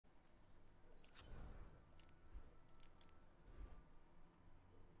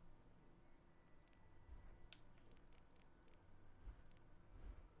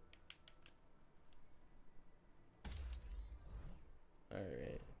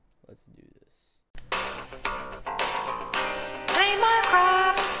Alright, let's do this. Play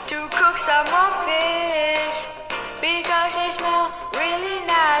Minecraft to cook some more fish because they smell really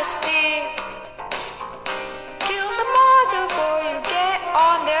nasty. Kill some more before you get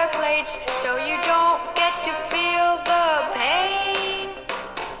on their plates so you don't get to feel the pain.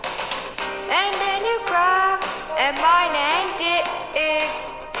 And then you grab and mine and dig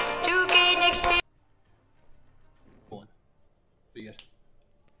to gain experience.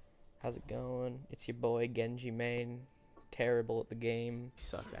 How's it going? It's your boy Genji main. Terrible at the game.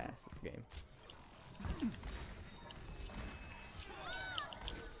 Sucks ass this game.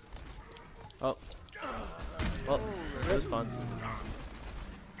 Oh. Well, it was fun.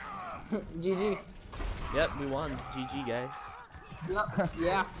 GG. Yep, we won. GG, guys. Yep.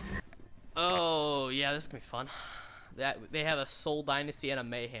 Yeah. Oh, yeah, this is gonna be fun. They have a Soul Dynasty and a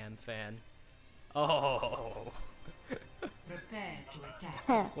Mayhem fan. Oh. Prepare to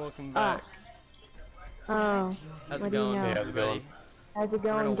attack. Welcome back. Oh, How's what it do you going, know? man? Everybody? How's it We're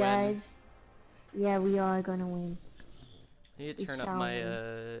going, gonna win. guys? Yeah, we are gonna win. I need to We turn up shall my,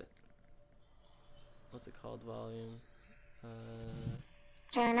 win. what's it called, volume?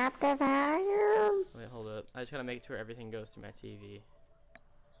 Turn up the volume. Wait, hold up. I just gotta make it to where everything goes through my TV.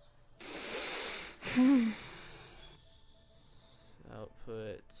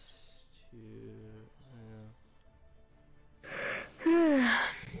 Output to,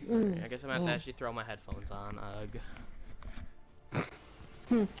 I guess I'm gonna have to actually throw my headphones on.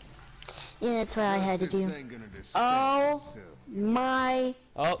 Yeah, that's what I had to do. Oh my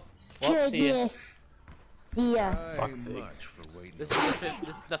Oh, well, see ya. goodness. See ya. Fuck's sakes. This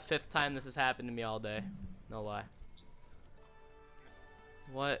is the fifth time this has happened to me all day. No lie.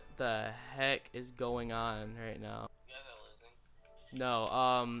 What the heck is going on right now? You guys are losing?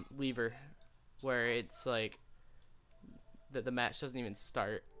 No, lever. Where it's like the match doesn't even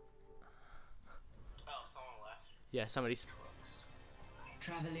start. Oh, someone left. Yeah, somebody's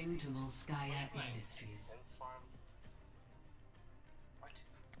Traveling to Volskaya Industries. What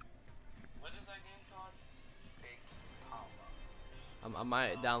is that game called? I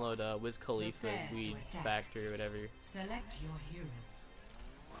might download Wiz Khalifa's Weed Factory or whatever. Select your hero.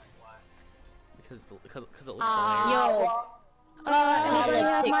 Because it looks hilarious.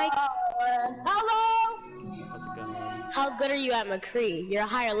 Politics. Hello! How's it going? How good are you at McCree? You're a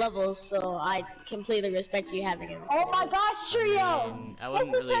higher level, so I completely respect you having him. Oh my gosh, Trio! I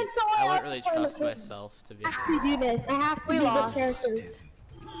wouldn't really trust myself to be. I have to do this. I have to do this character.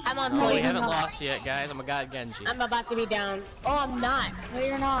 I'm on No, we point. haven't lost yet, guys. I'm a god Genji. I'm about to be down. Oh, I'm not. No,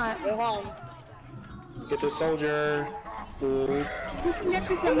 you're not. Go home. Get the soldier. Ooh.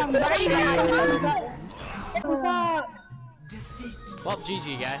 What's up? Well,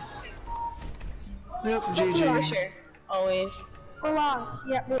 GG, guys. Yep, GG. Always. We lost.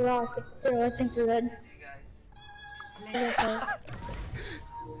 Yep, we lost, but still, I think we're good. That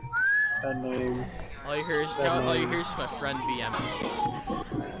name. All you hear is my friend BM.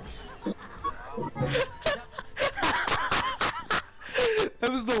 That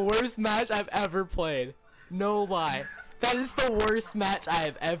was the worst match I've ever played. No lie. That is the worst match I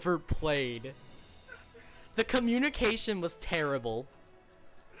have ever played. The communication was terrible.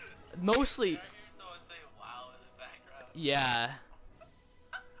 Mostly. Yeah.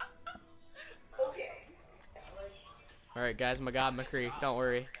 Alright, guys, my god, McCree, don't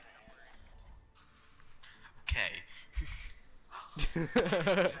worry. Okay.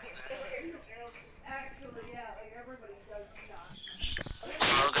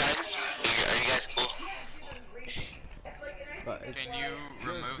 Hello guys, are you guys cool? Can you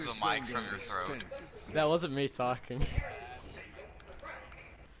remove the mic from your throat? That wasn't me talking.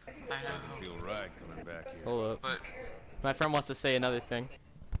 I know. Feel right coming back here. Hold up. But My friend wants to say another thing.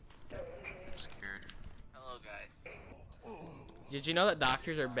 I'm scared. Hello guys. Did you know that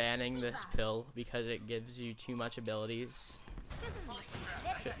doctors are banning this pill because it gives you too much abilities?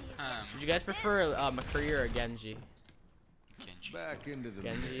 Would you guys prefer a McCree or a Genji? Genji. Back into the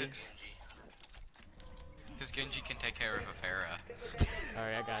Genji? mix. Because Genji can take care of a Farah.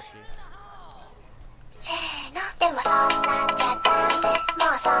 Alright, I got you. でもそんなんじゃダメも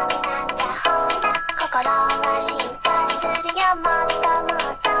うそんなんじゃほら心は進化するよもっとも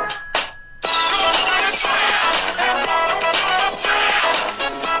っと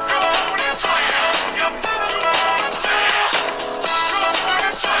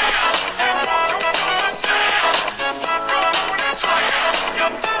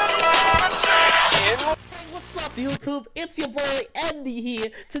What's up, YouTube? It's your boy Andy here.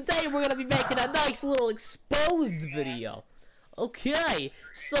 Today we're gonna be making a nice little exposed video. Okay,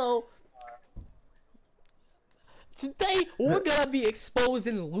 so Today, we're gonna be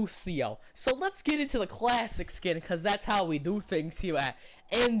exposing Lucio. So let's get into the classic skin, because that's how we do things here at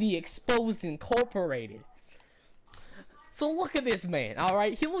Andy Exposed Incorporated. So look at this man,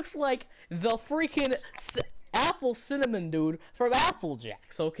 alright? He looks like the freaking Apple Cinnamon dude from Apple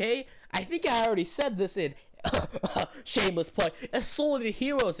Jacks, okay? I think I already said this in shameless plug. Assorted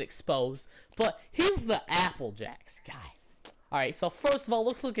Heroes Exposed, but he's the Apple Jacks guy. Alright, so first of all,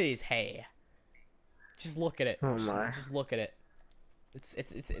 let's look at his hair. Just look at it. Oh my. Just look at it.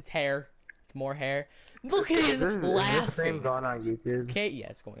 It's hair. It's more hair. Look at his laughing. Is this thing going on YouTube? Okay, yeah,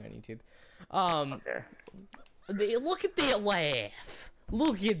 it's going on YouTube. Okay. Look at that laugh.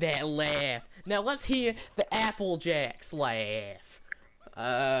 Look at that laugh. Now let's hear the Apple Jacks laugh.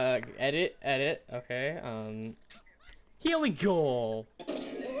 Edit. Okay. Here we go.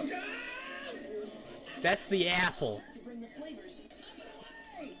 That's the apple.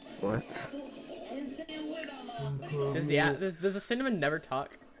 What? Does the cinnamon never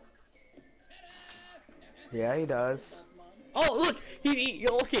talk? Yeah, he does. Oh, look!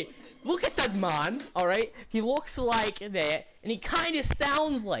 Okay, look at that man, alright? He looks like that, and he kind of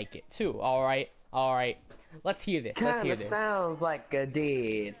sounds like it, too, alright? Alright, let's hear this, let's hear this. Sounds like a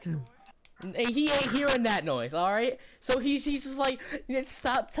deed. And he ain't hearing that noise, alright? So he's just like,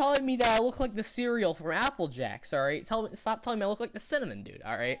 stop telling me that I look like the cereal from Apple Jacks, alright? Stop telling me I look like the cinnamon dude,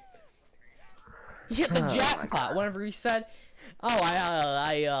 alright? He hit the jackpot whenever he said, "Oh,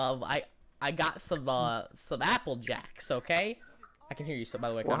 I got some Apple Jacks." Okay, I can hear you. So by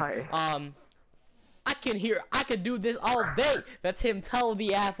the way, why? I can do this all day. That's him telling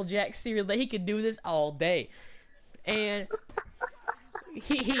the Apple Jack cereal that he can do this all day, and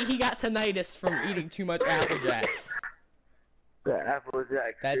he got tinnitus from eating too much Apple Jacks. The Apple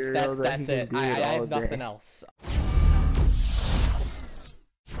Jack cereal. That's it. I have nothing else.